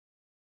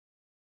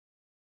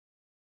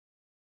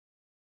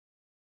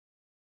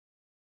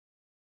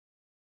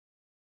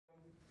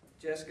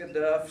Jessica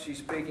Duff. She's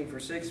speaking for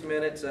 6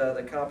 minutes.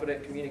 The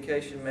Competent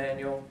Communication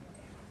Manual,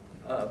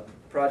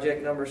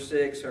 project number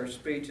 6. Her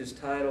speech is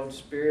titled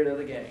Spirit of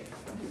the Game.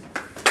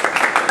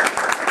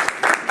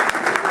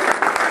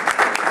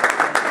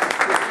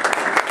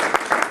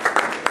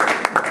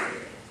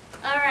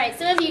 Alright,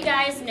 some of you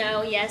guys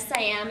know, yes,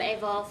 I am a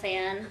Vol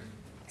fan.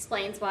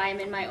 Explains why I'm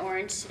in my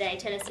orange today.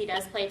 Tennessee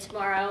does play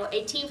tomorrow.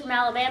 A team from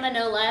Alabama,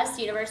 no less,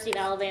 University of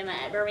Alabama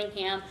at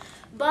Birmingham.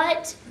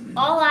 But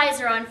all eyes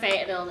are on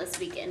Fayetteville this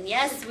weekend.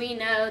 Yes, we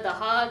know the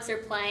Hogs are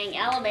playing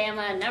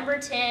Alabama, number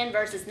 10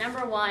 versus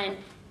number 1.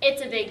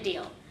 It's a big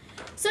deal.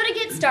 So to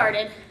get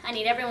started, I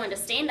need everyone to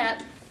stand up.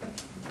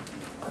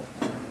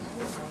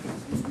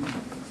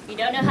 If you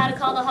don't know how to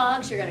call the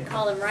Hogs, you're going to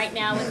call them right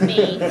now with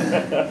me.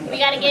 We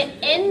got to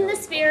get in the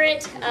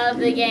spirit of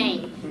the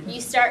game. You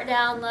start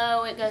down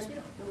low, it goes...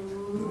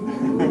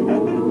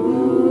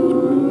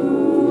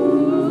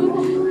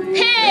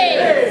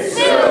 Hey!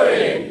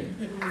 Silly!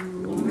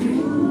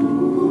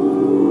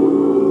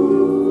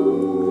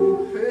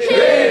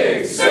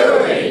 Pig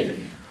silly!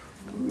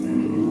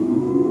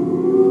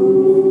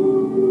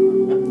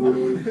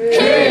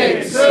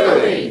 Pig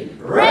silly!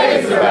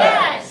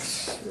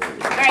 Razorbacks!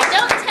 Alright,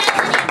 don't tell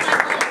any of my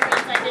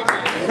followers I did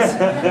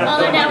that.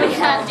 Although now we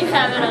do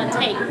have it on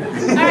tape.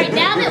 Alright,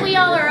 now that we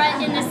all are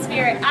in the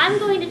spirit, I'm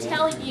going to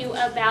tell you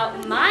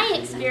about my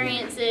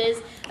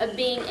experiences of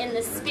being in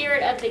the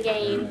spirit of the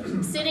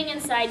game, sitting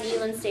inside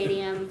Neyland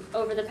Stadium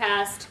over the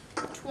past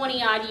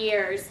 20-odd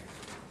years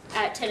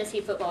at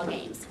Tennessee football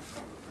games.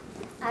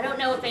 I don't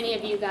know if any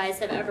of you guys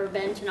have ever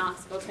been to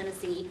Knoxville,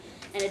 Tennessee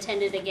and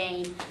attended a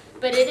game,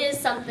 but it is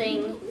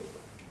something,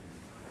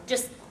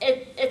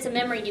 it's a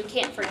memory you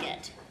can't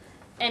forget.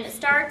 And it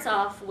starts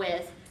off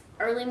with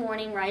early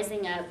morning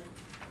rising up.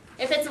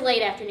 If it's a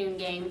late afternoon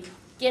game,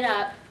 get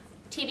up,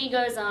 TV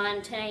goes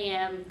on, 10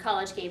 a.m.,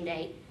 college game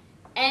day.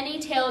 Any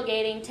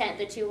tailgating tent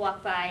that you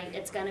walk by,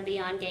 it's going to be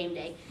on game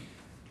day.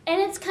 And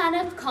it's kind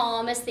of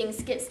calm as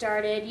things get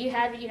started. You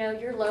have,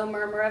 your low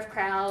murmur of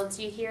crowds.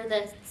 You hear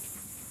the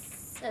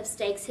of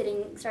steaks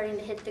starting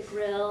to hit the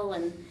grill,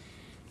 and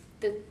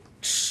the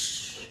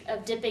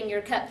of dipping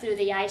your cup through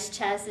the ice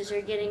chest as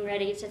you're getting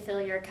ready to fill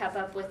your cup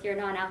up with your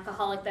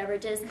non-alcoholic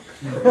beverages.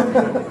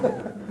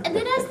 And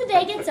then as the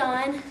day gets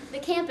on, the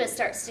campus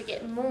starts to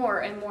get more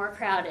and more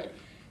crowded.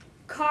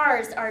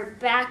 Cars are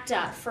backed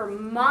up for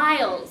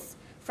miles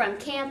from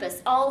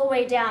campus all the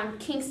way down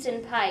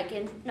Kingston Pike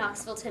in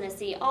Knoxville,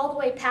 Tennessee, all the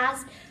way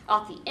past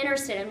off the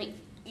interstate. I mean,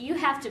 you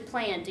have to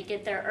plan to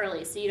get there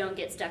early so you don't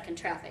get stuck in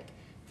traffic.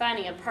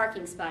 Finding a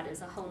parking spot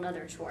is a whole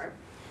nother chore.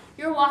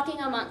 You're walking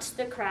amongst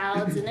the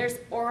crowds, and there's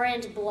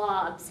orange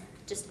blobs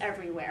just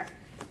everywhere.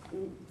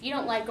 And if you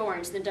don't like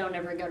orange, then don't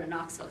ever go to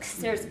Knoxville, because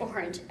there's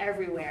orange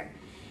everywhere.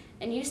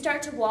 And you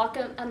start to walk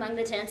among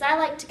the tents. I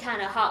like to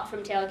kind of hop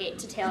from tailgate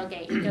to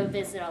tailgate and go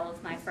visit all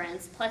of my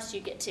friends. Plus,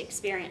 you get to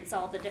experience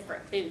all the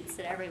different foods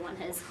that everyone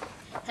has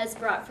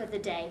brought for the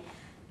day.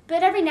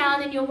 But every now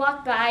and then you'll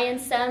walk by, and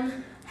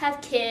some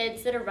have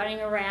kids that are running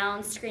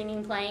around,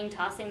 screaming, playing,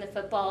 tossing the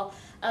football.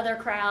 Other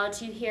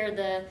crowds, you hear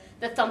the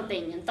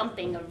thumping and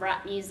thumping of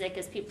rap music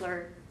as people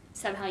are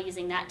somehow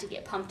using that to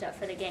get pumped up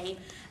for the game.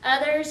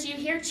 Others, you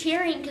hear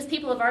cheering because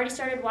people have already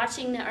started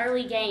watching the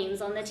early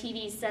games on the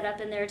TVs set up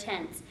in their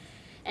tents.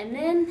 And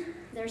then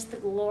there's the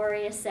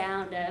glorious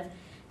sound of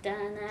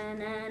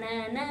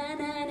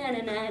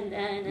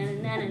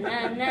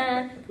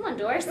da-na-na-na-na-na-na-na-na-na-na-na. Come on,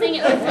 Doris, sing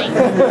it with me.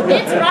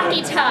 It's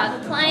Rocky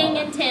Top playing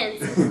in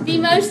tents, the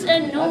most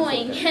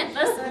annoying yet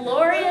most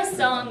glorious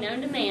song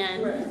known to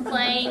man,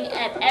 playing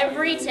at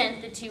every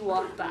tent that you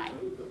walk by.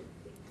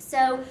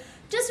 So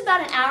just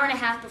about an hour and a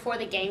half before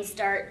the game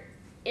start,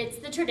 it's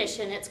the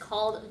tradition. It's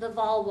called the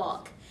Vol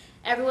Walk.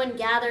 Everyone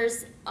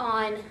gathers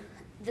on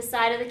the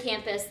side of the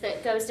campus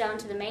that goes down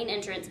to the main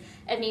entrance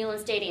of Neyland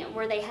Stadium,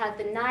 where they have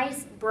the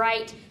nice,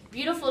 bright,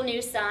 beautiful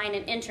new sign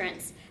and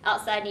entrance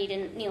outside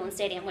Neyland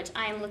Stadium, which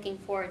I am looking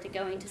forward to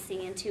going to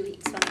see in 2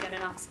 weeks when I go to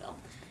Knoxville.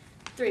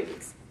 3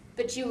 weeks.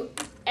 But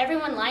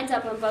everyone lines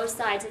up on both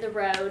sides of the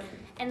road,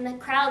 and the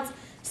crowds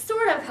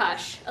sort of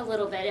hush a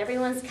little bit.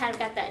 Everyone's kind of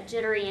got that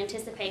jittery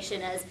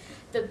anticipation as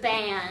the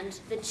band,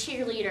 the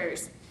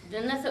cheerleaders,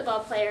 then the football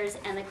players,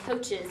 and the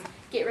coaches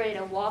get ready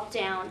to walk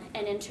down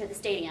and enter the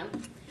stadium.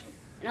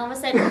 And all of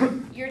a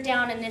sudden, you're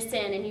down in this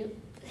end, and you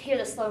hear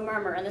the slow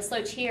murmur and the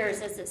slow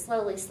cheers as it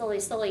slowly,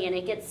 and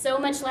it gets so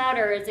much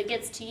louder as it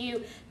gets to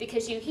you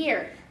because you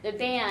hear the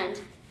band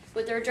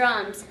with their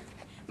drums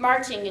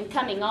marching and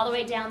coming all the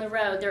way down the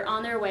road. They're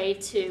on their way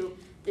to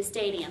the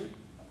stadium.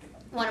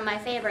 One of my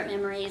favorite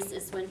memories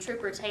is when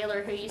Trooper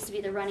Taylor, who used to be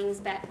the running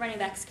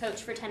backs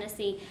coach for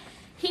Tennessee,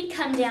 he'd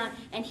come down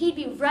and he'd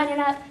be running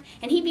up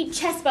and he'd be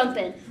chest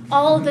bumping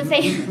all of the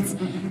fans.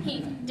 He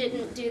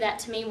didn't do that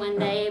to me one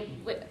day,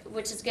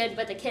 which is good,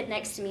 but the kid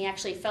next to me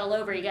actually fell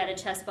over. He got a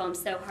chest bump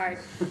so hard.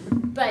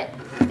 But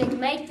they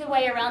make the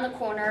way around the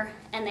corner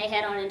and they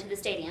head on into the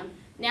stadium.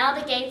 Now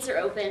the gates are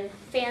open.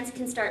 Fans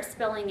can start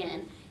spilling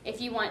in. If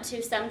you want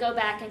to, some go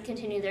back and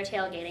continue their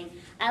tailgating.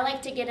 I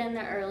like to get in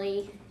there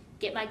early,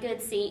 get my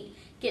good seat,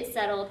 get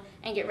settled,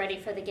 and get ready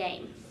for the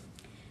game.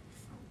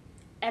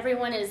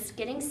 everyone is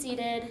getting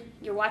seated.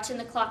 You're watching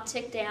the clock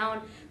tick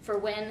down for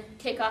when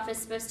kickoff is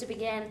supposed to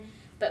begin.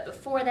 But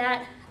before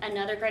that,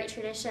 another great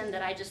tradition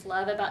that I just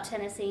love about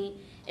Tennessee,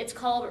 it's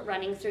called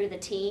running through the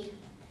T.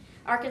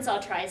 Arkansas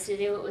tries to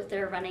do it with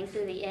their running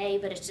through the A,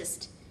 but it's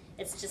just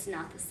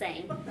not the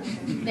same.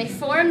 They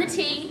form the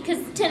T,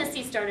 because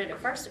Tennessee started it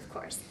first, of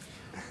course.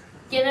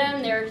 Get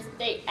them,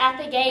 they at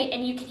the gate,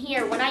 and you can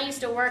hear, when I used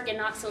to work in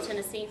Knoxville,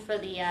 Tennessee for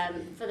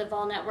the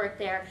Vol Network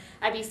there,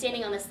 I'd be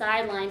standing on the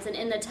sidelines, and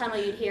in the tunnel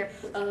you'd hear,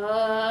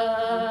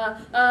 oh,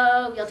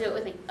 y'all do it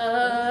with me,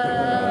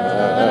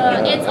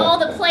 It's all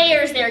the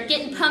players there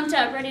getting pumped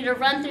up, ready to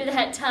run through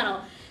that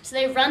tunnel. So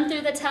they run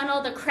through the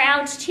tunnel, the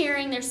crowd's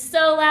cheering, they're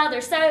so loud,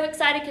 they're so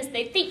excited because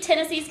they think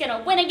Tennessee's going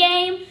to win a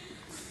game.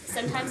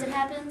 Sometimes it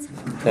happens.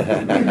 So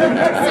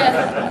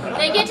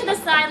they get to the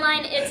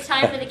sideline, it's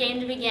time for the game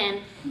to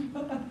begin.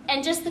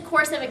 And just the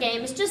course of a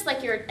game is just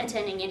like you're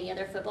attending any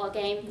other football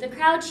game. The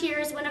crowd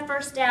cheers when a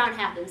first down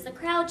happens. The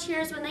crowd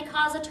cheers when they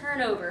cause a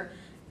turnover,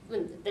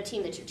 when the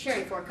team that you're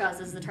cheering for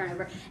causes the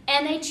turnover.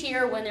 And they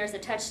cheer when there's a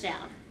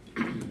touchdown.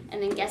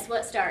 And then guess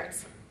what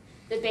starts?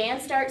 The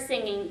band starts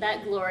singing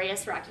that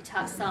glorious Rocky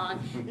Top song,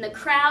 and the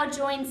crowd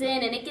joins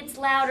in, and it gets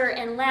louder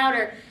and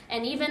louder,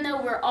 and even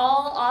though we're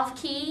all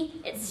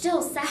off-key, it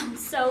still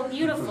sounds so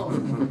beautiful.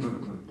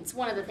 It's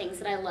one of the things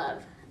that I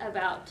love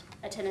about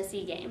a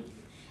Tennessee game.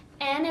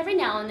 And every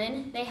now and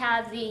then, they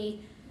have the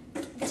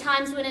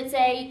times when it's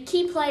a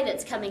key play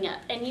that's coming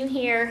up, and you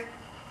hear,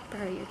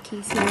 borrow your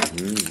keys here,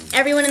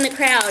 everyone in the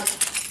crowd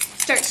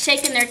starts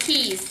shaking their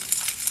keys.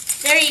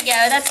 There you go,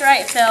 that's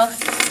right, Phil.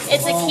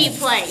 It's a key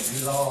play.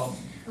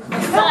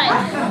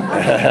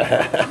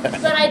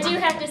 But I do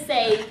have to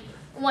say,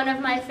 one of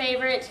my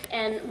favorite,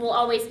 and will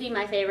always be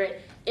my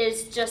favorite,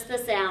 is just the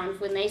sound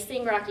when they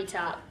sing Rocky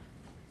Top,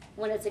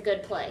 when it's a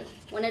good play,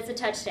 when it's a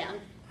touchdown,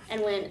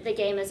 and when the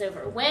game is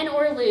over. Win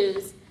or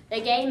lose,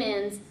 the game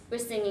ends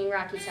with singing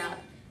Rocky Top.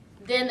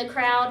 Then the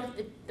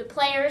crowd, the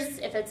players,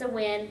 if it's a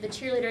win, the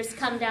cheerleaders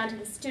come down to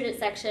the student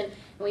section, and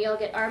we all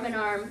get arm in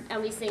arm,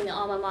 and we sing the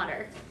alma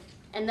mater.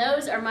 And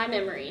those are my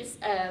memories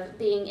of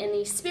being in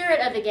the spirit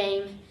of the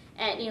game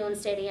at Neyland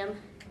Stadium.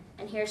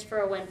 And here's for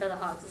a win for the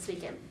Hogs this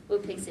weekend.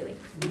 Whoop, pig suey.